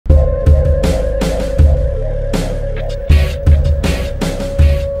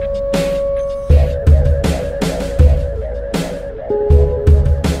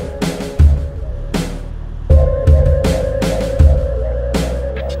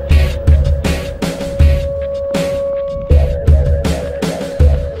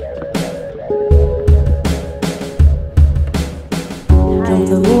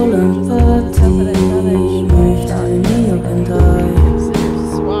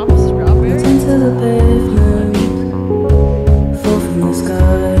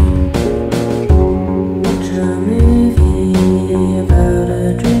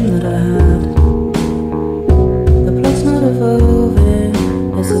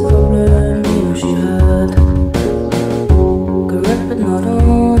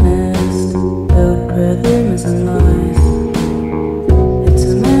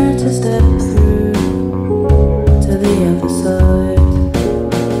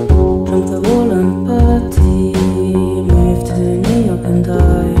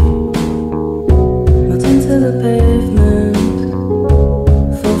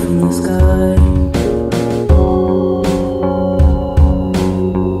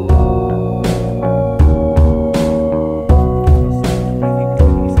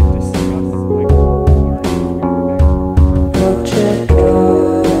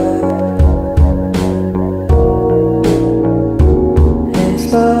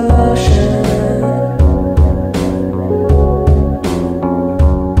explosion.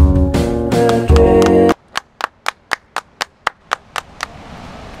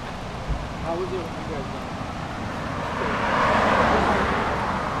 How was it when you guys done?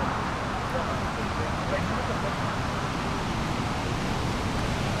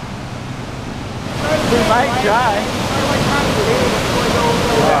 We might try.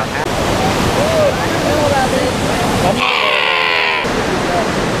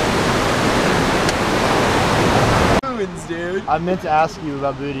 Dude. I meant to ask you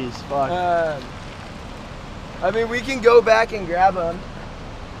about booties. Fuck. I mean, we can go back and grab them.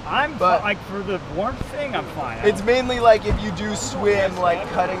 But like for the warmth thing, I'm fine. It's mainly like if you do swim, like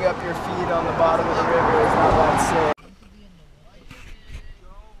cutting up your feet on the bottom of the river is not that safe.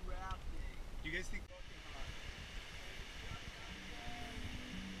 You guys think?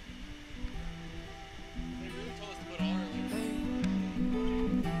 They really told us to put all our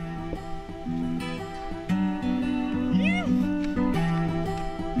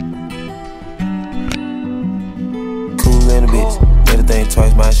Cool in a bitch. Better think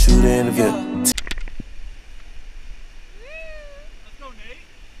twice, my shooter in the VIP. Let's go, Nate.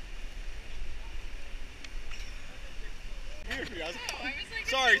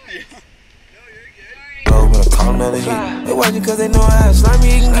 Sorry, Theo. Oh, when I call another hit. They watching cause they know how slimy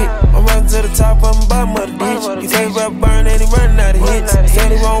he can get. I'm running to the top, I'm bottom of the ditch. He face rap burn and he running out of hits. Say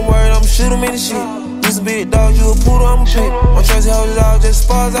the wrong word, I'ma shoot him in the shit. Used to be a dog, you a poodle, I'm a pit. My choice hold it all just as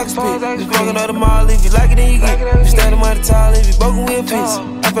far as I can spit. Just fucking up the mall, if you like it, then you get it. You standing by the tile, if you broken, we'll fix it.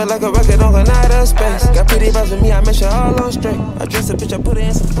 I feel like a rocket, don't go out of space. Got pretty vibes with me, I make sure all on straight. I dress a bitch, I put it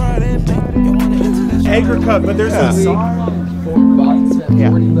in some pride and paint. Acre cut, but there's a song. $4, spent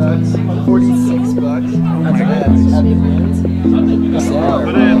 $40, $46. That's a bad.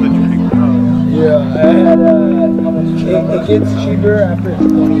 Put it in the drink. Yeah, I had how much? It gets cheaper after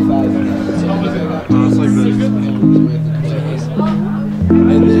 25 minutes. It's like this.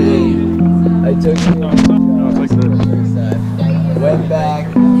 And then I took it. It's like this. Went back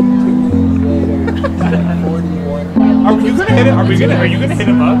 2 days later. Spent 41. Are you gonna hit it? Are you gonna hit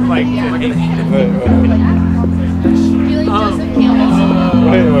him up? Like, Wait. You're really coming out as a wheel right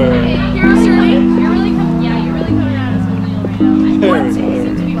now. Thank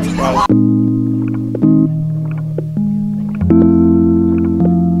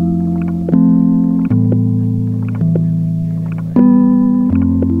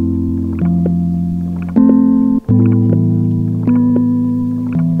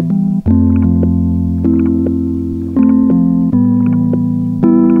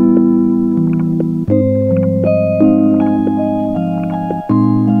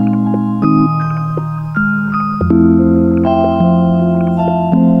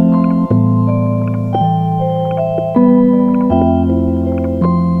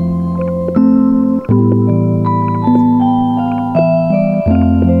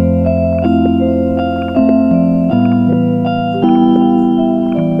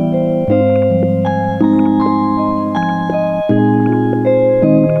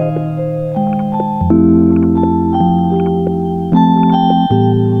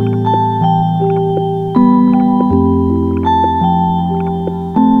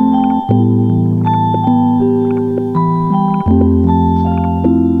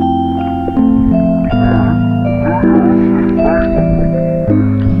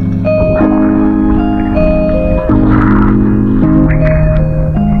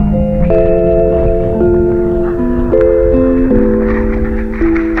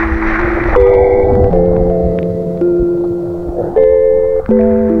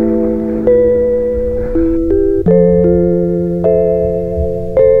you.